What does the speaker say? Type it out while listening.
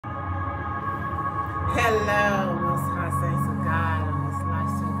Hello, most high saints of God on this light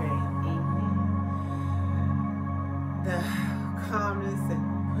so great evening. The calmness and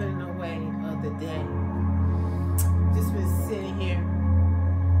putting away of the day. Just been sitting here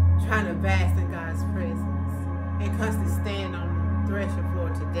trying to bask in God's presence and constantly stand on the threshing floor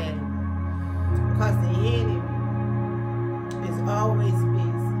today, because the enemy is always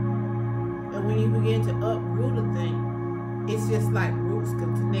busy. And when you begin to uproot a thing, it's just like roots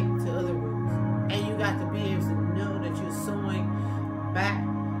can connect to other roots. And you got to be able to know that you're sowing back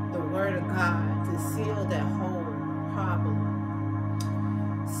the word of God to seal that hole properly.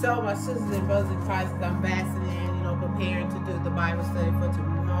 So my sisters and brothers in Christ, as I'm basking in, preparing to do the Bible study for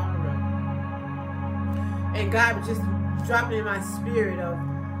tomorrow. And God was just dropping in my spirit of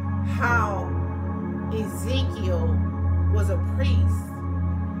how Ezekiel was a priest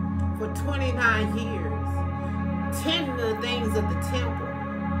for 29 years, tending the things of the temple,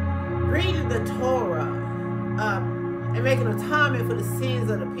 reading the Torah, and making atonement for the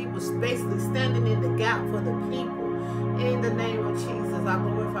sins of the people, basically standing in the gap for the people. In the name of Jesus, I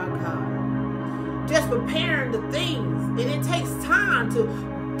glorify God. Just preparing the things, and it takes time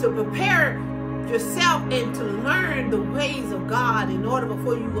to prepare yourself and to learn the ways of God in order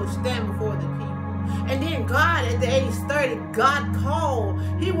before you go stand before the people. And then God, at the age 30, God called.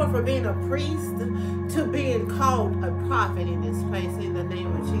 He went from being a priest to being called a prophet in this place. In the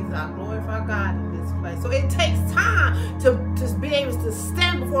name of Jesus, I glorify God in this place. So it takes time to be able to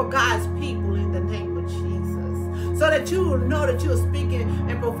stand before God's people in the name of Jesus, so that you will know that you're speaking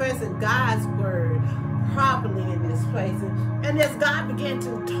and professing God's word properly in this place. And as God began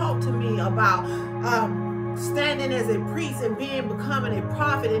to talk to me about standing as a priest and becoming a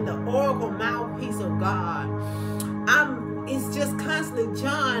prophet in the oracle mouthpiece of God, it's just constantly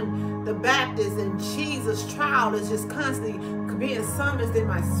John the Baptist and Jesus' trial is just constantly being summoned in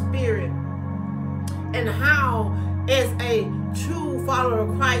my spirit, and how as a true follower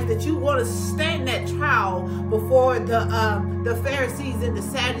of Christ that you want to stand that trial before the Pharisees and the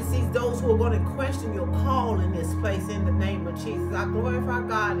Sadducees, those who are going to question your call in this place. In the name of Jesus, I glorify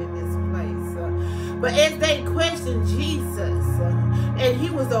God in this place. But as they questioned Jesus, and he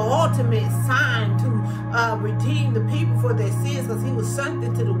was the ultimate sign to redeem the people for their sins, because he was sent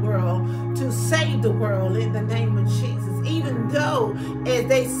into the world to save the world in the name of Jesus. Even though as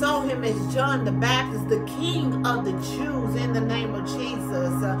they saw him as John the Baptist, the King of the Jews, in the name of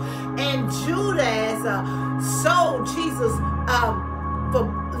Jesus, and Judas sold Jesus for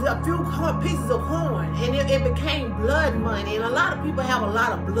a few pieces of corn, and it became blood money. And a lot of people have a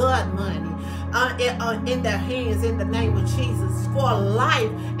lot of blood money in their hands in the name of Jesus for a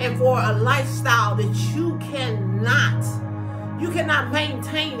life and for a lifestyle that you cannot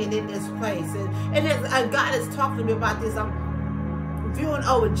maintain it in this place. And as God is talking to me about this, I'm viewing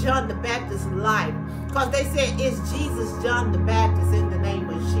over John the Baptist's life, because they said, is Jesus John the Baptist in the name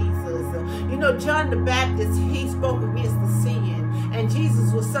of Jesus? John the Baptist, he spoke against the sin, and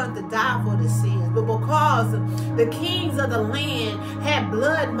Jesus was sent to die for the sins. But because the kings of the land had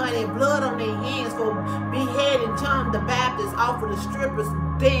blood money and blood on their hands for beheading John the Baptist off of the strippers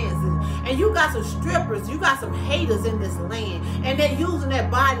dancing, and you got some strippers, you got some haters in this land, and they're using their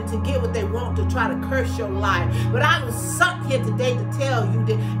body to get what they want to try to curse your life. But I was sent here today to tell you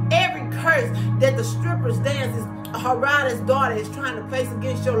that every curse that the strippers dances, Herodias' daughter, is trying to place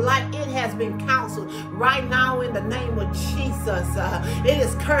against your life, it has been counseled right now in the name of Jesus. It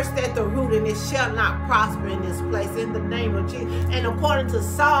is cursed at the root, and it shall not prosper in this place in the name of Jesus. And according to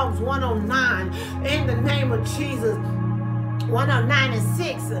Psalms 109, in the name of Jesus, 109 and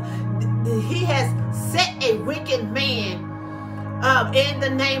 6, he has set a wicked man in the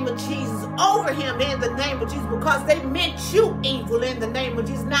name of Jesus over him in the name of Jesus, because they meant you evil in the name of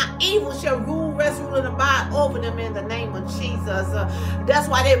Jesus. Now evil shall rule, rest, rule, and abide over them in the name of Jesus. That's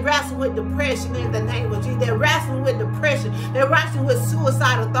why they wrestle with depression in the name of Jesus. They're wrestling with depression. They're wrestling with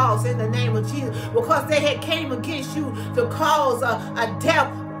suicidal thoughts in the name of Jesus, because they had came against you to cause a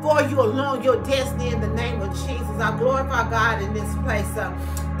death for you along your destiny in the name of Jesus. I glorify God in this place.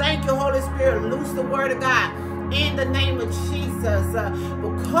 Thank you, Holy Spirit. Loose the word of God in the name of Jesus,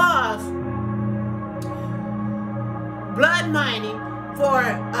 because blood money for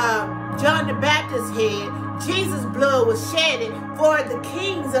John the Baptist's head, Jesus' blood was shedded for the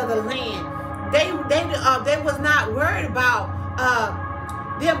kings of the land. They was not worried about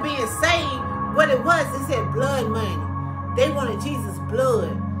them being saved. What it was, they said blood money. They wanted Jesus'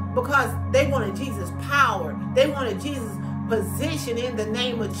 blood, because they wanted Jesus' power. They wanted Jesus' position in the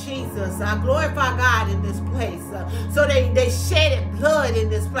name of Jesus. I glorify God in this place. So they shedded blood in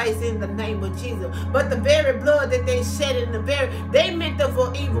this place in the name of Jesus. But the very blood that they shed they meant it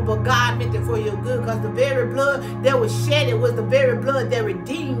for evil, but God meant it for your good, because the very blood that was shedded was the very blood that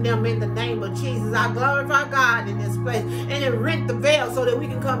redeemed them in the name of Jesus. I glorify God in this place. And it rent the veil so that we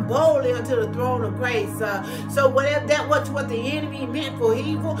can come boldly unto the throne of grace. So whatever that was, what the enemy meant for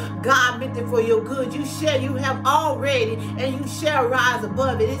evil, God meant it for your good. You have already, and you shall rise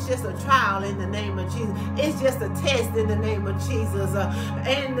above it. It's just a trial in the name of Jesus. It's just a test in the name of Jesus.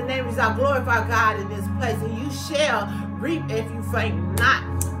 In the name of Jesus, I glorify God in this place. And you shall reap if you faint not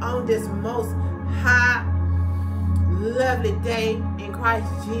on this most high, lovely day in Christ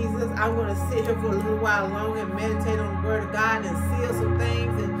Jesus. I'm going to sit here for a little while longer and meditate on the word of God and seal some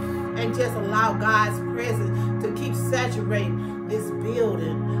things and just allow God's presence to keep saturating this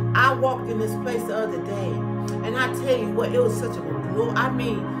building. I walked in this place the other day, and I tell you what, it was such a glory. I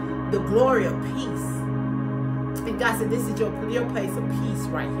mean, the glory of peace. And God said, this is your place of peace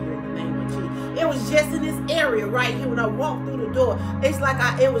right here in the name of Jesus. It was just in this area right here when I walked through the door. It's like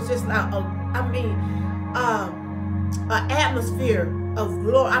it was just like an atmosphere of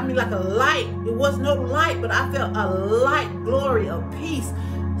glory. I mean, like a light. It was no light, but I felt a light glory of peace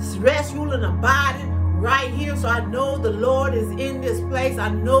rest, rule, and abiding right here. So I know the Lord is in this place. I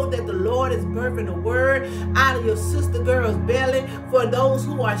know that the Lord is birthing a word out of your sister girl's belly for those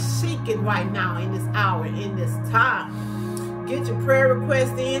who are seeking right now in this hour, in this time. Get your prayer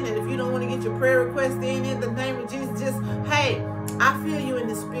request in, and if you don't want to get your prayer request in the name of Jesus, just, hey, I feel you in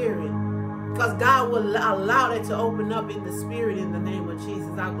the spirit. Because God will allow that to open up in the spirit in the name of Jesus.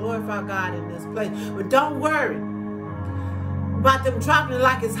 I glorify God in this place. But don't worry about them dropping it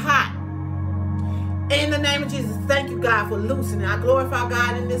like it's hot. In the name of Jesus, thank you, God, for loosening. I glorify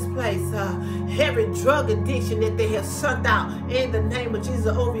God in this place. Every drug addiction that they have sent out in the name of Jesus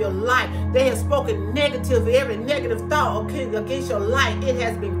over your life. They have spoken negative. Every negative thought against your life, it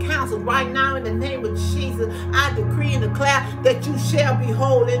has been canceled right now in the name of Jesus. I decree and declare that you shall be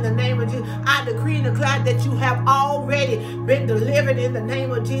whole in the name of Jesus. I decree and declare that you have already been delivered in the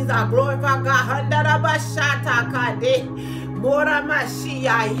name of Jesus. I glorify God.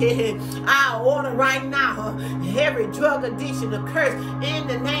 I order right now every drug addiction to curse in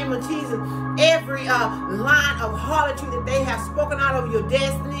the name of Jesus. Every line of harlotry that they have spoken out of your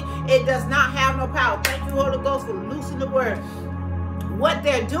destiny, it does not have no power. Thank you, Holy Ghost, for loosing the word. What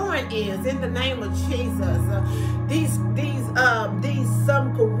they're doing is, in the name of Jesus, these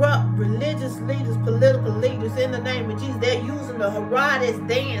some corrupt religious leaders, political leaders, in the name of Jesus, they're using the Herodias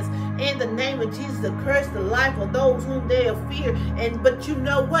dance in the name of Jesus to curse the life of those whom they fear. But you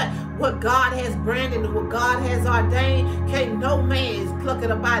know what? What God has branded and what God has ordained, can't no man pluck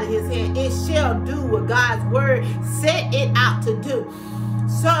it up out of his hand. It shall do what God's word set it out to do.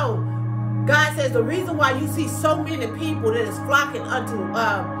 So God says the reason why you see so many people that is flocking unto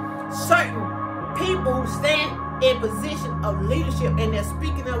certain people who stand in position of leadership and they're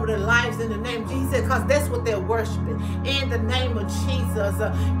speaking over their lives in the name of Jesus, because that's what they're worshiping in the name of Jesus.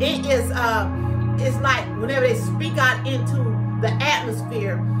 It's like whenever they speak out into the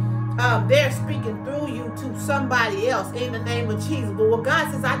atmosphere, they're speaking through you to somebody else in the name of Jesus. But what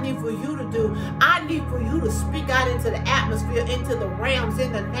God says I need for you to do, I need for you to speak out into the atmosphere, into the realms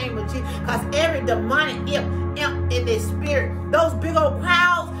in the name of Jesus. Because every demonic imp in their spirit, those big old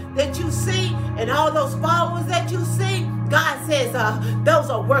crowds that you see and all those followers that you see, God says those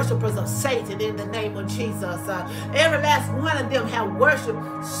are worshipers of Satan in the name of Jesus. Every last one of them have worshiped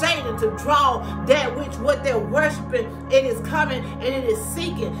Satan to draw that which what they're worshiping, it is coming and it is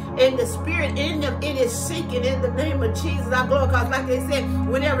seeking. And the spirit in them, it is seeking in the name of Jesus. I glorify, because like they said,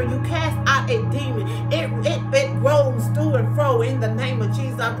 whenever you cast out a demon, it roams through and fro in the name of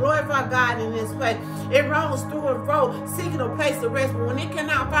Jesus. I glorify God in this place. It roams through and fro, seeking a place to rest. But when it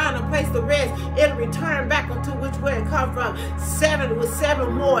cannot find a place to rest, it'll return back unto which way it come from. Seven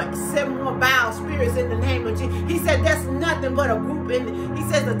more foul spirits in the name of Jesus. He said that's nothing but a group. He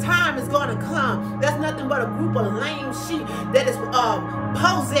says the time is going to come. That's nothing but a group of lame sheep that is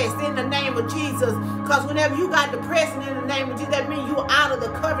possessed in the name of Jesus. Because whenever you got depression in the name of Jesus, that means you're out of the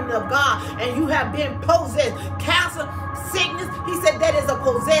covenant of God and you have been possessed. Cancer, sickness, he said that is a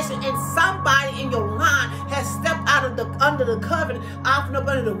possession, and somebody in your line has stepped out of under the covenant, often up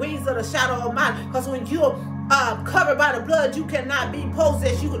under the wings of the shadow of Almighty. Because when you're covered by the blood, you cannot be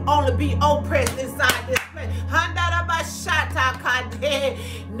possessed. You can only be oppressed inside this place.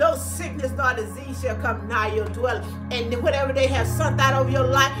 No sickness nor disease shall come nigh your dwelling. And whatever they have sent out over your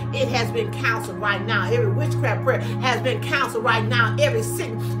life, it has been canceled right now. Every witchcraft prayer has been canceled right now. Every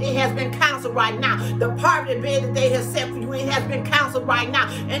sickness, it has been canceled right now. The poverty bed that they have set for you, it has been canceled right now.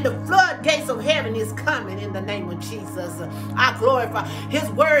 And the floodgates of heaven is coming in the name of Jesus. I glorify. His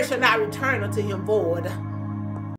word shall not return unto him void.